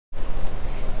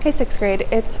Hey 6th grade,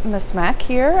 it's Miss Mac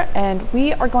here, and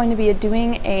we are going to be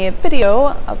doing a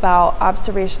video about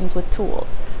observations with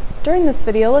tools. During this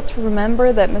video, let's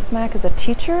remember that Miss Mac is a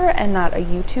teacher and not a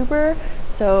YouTuber,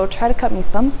 so try to cut me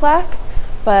some slack,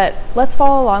 but let's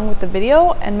follow along with the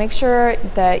video and make sure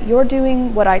that you're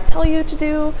doing what I tell you to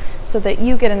do so that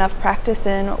you get enough practice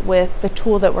in with the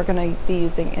tool that we're going to be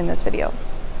using in this video.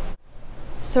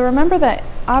 So remember that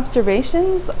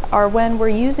observations are when we're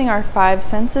using our 5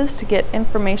 senses to get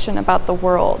information about the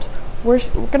world. We're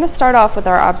going to start off with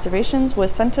our observations with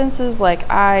sentences like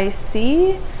I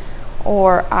see,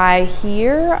 or I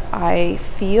hear, I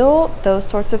feel, those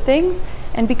sorts of things.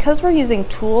 And because we're using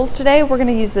tools today, we're going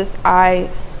to use this I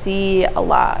see a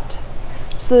lot.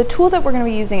 So the tool that we're going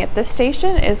to be using at this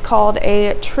station is called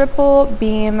a triple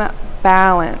beam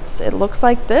balance. It looks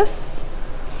like this.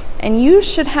 And you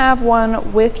should have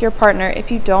one with your partner. If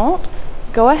you don't,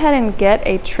 go ahead and get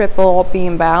a triple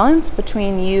beam balance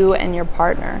between you and your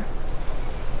partner.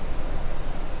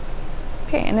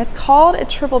 Okay, and it's called a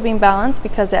triple beam balance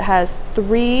because it has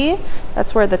 3,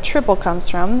 that's where the triple comes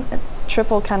from.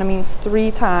 Triple kind of means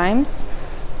 3 times.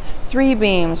 It's 3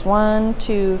 beams, 1,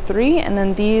 2, 3, and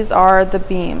then these are the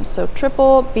beams. So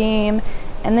triple beam,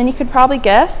 and then you could probably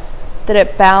guess that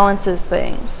it balances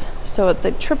things. So it's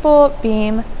a triple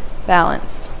beam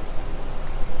balance.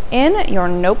 In your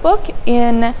notebook,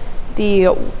 in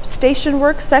the station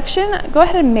work section, go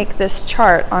ahead and make this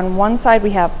chart. On one side we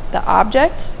have the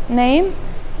object name,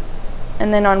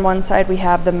 and then on one side we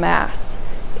have the mass.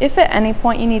 If at any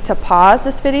point you need to pause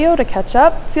this video to catch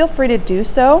up, feel free to do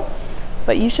so,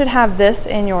 but you should have this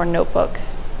in your notebook.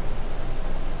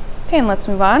 Okay, and let's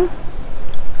move on.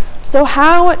 So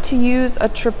how to use a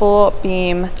triple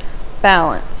beam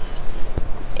balance.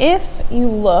 If you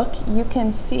look, you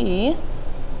can see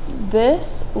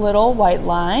this little white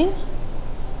line.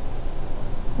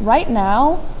 Right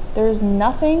now, there's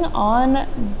nothing on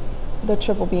the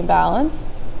triple beam balance,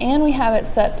 and we have it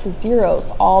set to zeros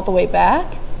all the way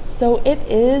back. So it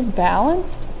is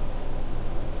balanced.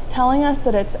 It's telling us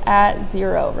that it's at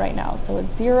 0 right now. So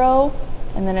it's 0,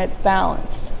 and then it's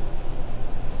balanced.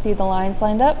 See the lines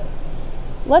lined up?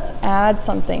 Let's add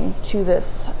something to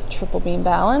this triple beam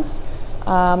balance.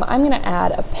 I'm going to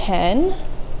add a pen.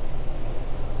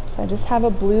 So I just have a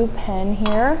blue pen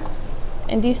here.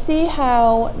 And do you see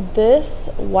how this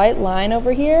white line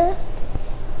over here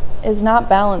is not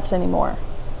balanced anymore?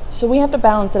 So we have to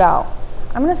balance it out.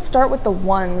 I'm going to start with the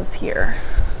 1s here.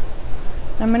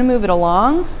 I'm going to move it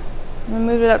along. I'm going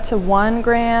to move it up to 1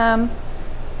 gram,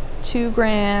 2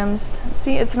 grams.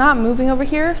 See, it's not moving over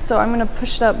here, so I'm going to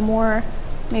push it up more,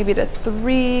 maybe to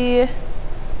 3.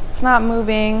 It's not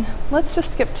moving. Let's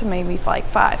just skip to maybe like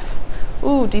 5.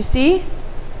 Ooh, do you see?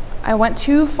 I went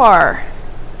too far,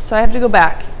 so I have to go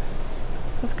back.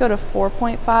 Let's go to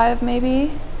 4.5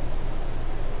 maybe.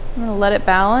 I'm gonna let it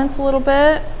balance a little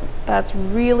bit. That's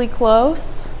really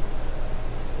close.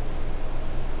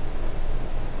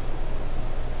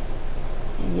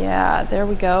 Yeah, there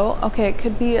we go. Okay, it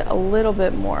could be a little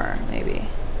bit more maybe.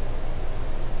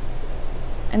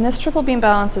 And this triple beam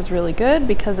balance is really good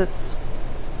because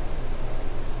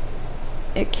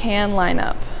it can line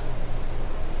up,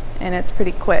 and it's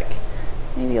pretty quick.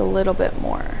 Maybe a little bit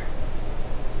more.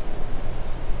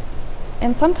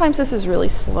 And sometimes this is really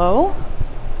slow.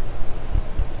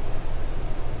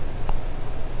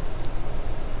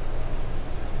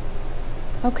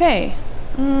 Okay.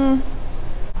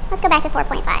 Let's go back to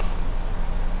 4.5.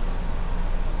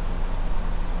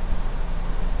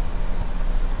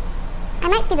 I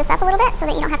might speed this up a little bit so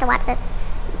that you don't have to watch this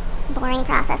boring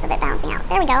process of it balancing out.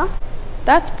 There we go.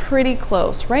 That's pretty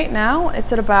close. Right now,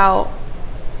 it's at about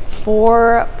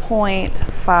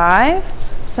 4.5.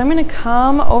 So I'm going to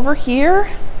come over here,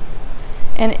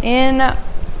 and in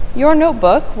your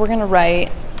notebook, we're going to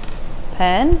write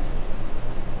pen.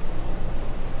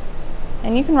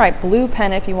 And you can write blue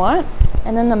pen if you want.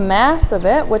 And then the mass of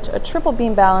it, which a triple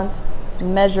beam balance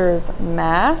measures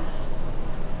mass,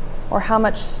 or how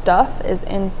much stuff is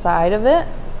inside of it,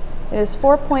 is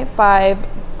 4.5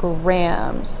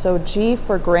 grams. So G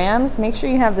for grams, make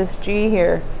sure you have this G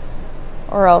here,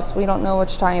 or else we don't know what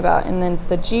you're talking about. And then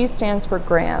the G stands for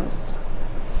grams.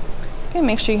 Okay,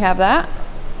 make sure you have that.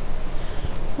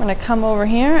 I'm gonna come over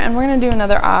here and we're gonna do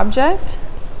another object.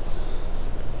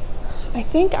 I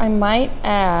think I might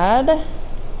add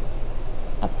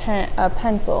a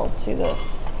pencil to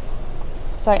this.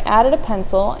 So I added a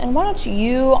pencil, and why don't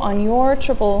you on your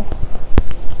triple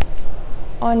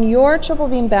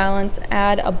beam balance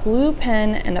add a blue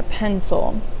pen and a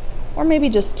pencil, or maybe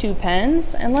just 2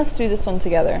 pens, and let's do this one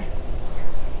together.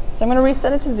 So I'm going to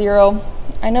reset it to 0,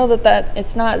 I know that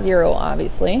it's not 0,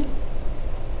 obviously.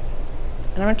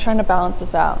 And I'm trying to balance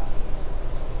this out.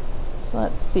 So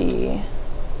let's see.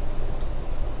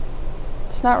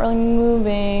 It's not really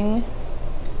moving.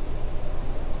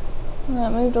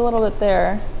 That moved a little bit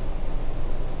there.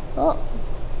 Oh.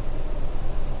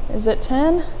 Is it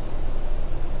 10?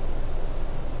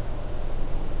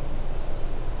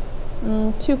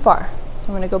 Too far. So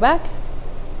I'm going to go back.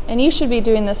 And you should be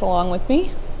doing this along with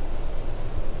me.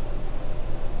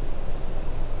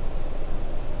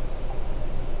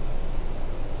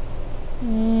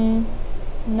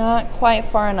 Not quite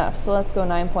far enough. So let's go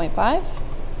 9.5.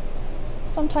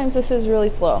 Sometimes this is really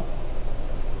slow.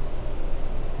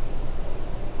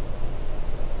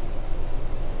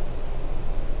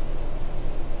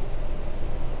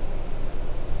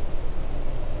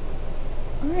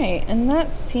 All right, and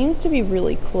that seems to be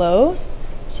really close.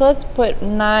 So let's put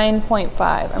 9.5.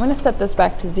 I'm going to set this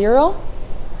back to 0.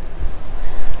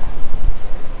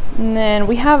 And then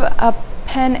we have a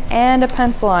pen and a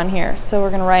pencil on here. So we're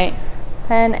going to write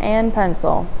pen and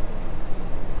pencil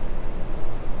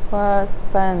plus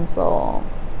pencil.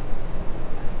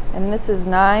 And this is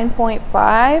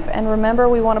 9.5. And remember,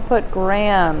 we want to put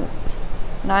grams.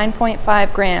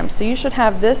 9.5 grams. So you should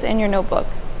have this in your notebook.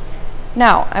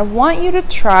 Now, I want you to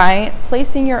try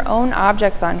placing your own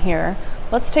objects on here.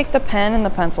 Let's take the pen and the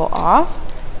pencil off.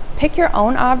 Pick your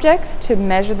own objects to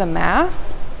measure the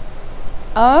mass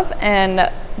of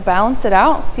and balance it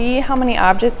out. See how many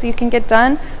objects you can get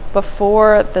done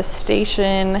before the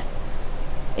station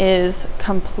is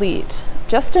complete.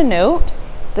 Just a note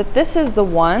that this is the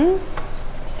ones.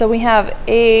 So we have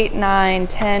 8, 9,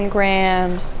 10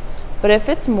 grams. But if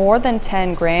it's more than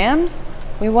 10 grams,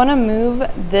 we want to move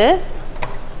this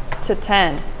to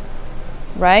 10,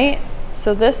 right?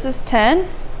 So this is 10,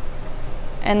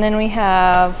 and then we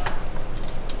have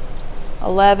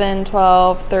 11,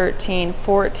 12, 13,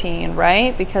 14,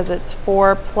 right? Because it's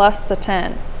 4 plus the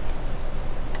 10.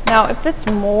 Now, if it's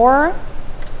more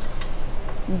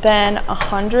than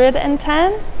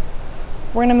 110,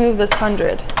 we're gonna move this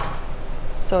 100.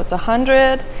 So it's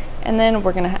 100, and then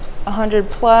we're gonna have 100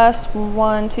 plus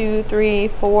 1, 2, 3,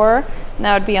 4, and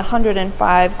that would be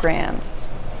 105 grams.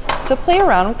 So play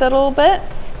around with it a little bit.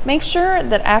 Make sure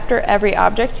that after every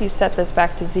object you set this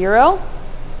back to 0,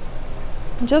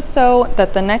 just so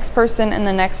that the next person and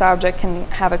the next object can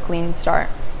have a clean start.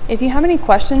 If you have any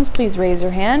questions, please raise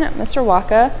your hand. Mr.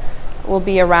 Waka will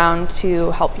be around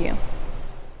to help you.